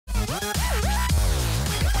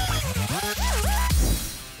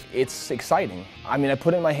It's exciting. I mean, I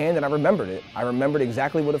put it in my hand and I remembered it. I remembered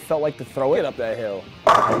exactly what it felt like to throw it up that hill.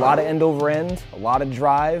 A lot of end over end, a lot of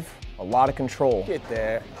drive, a lot of control. Get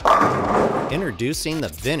there. Introducing the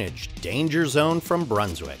vintage Danger Zone from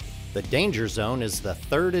Brunswick. The Danger Zone is the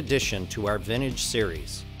third addition to our vintage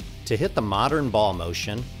series. To hit the modern ball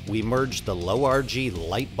motion, we merged the low RG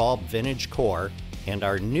light bulb vintage core and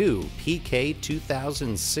our new PK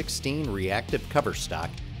 2016 reactive cover stock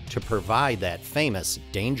to provide that famous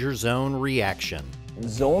Danger Zone reaction.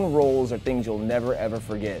 Zone rolls are things you'll never ever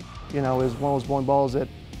forget. You know, it was one of those bowling balls that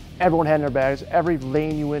everyone had in their bags. Every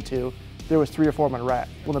lane you went to, there was 3 or 4 of them in a rack.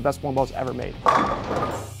 One of the best bowling balls ever made.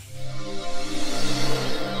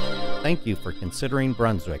 Thank you for considering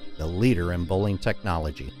Brunswick the leader in bowling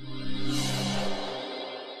technology.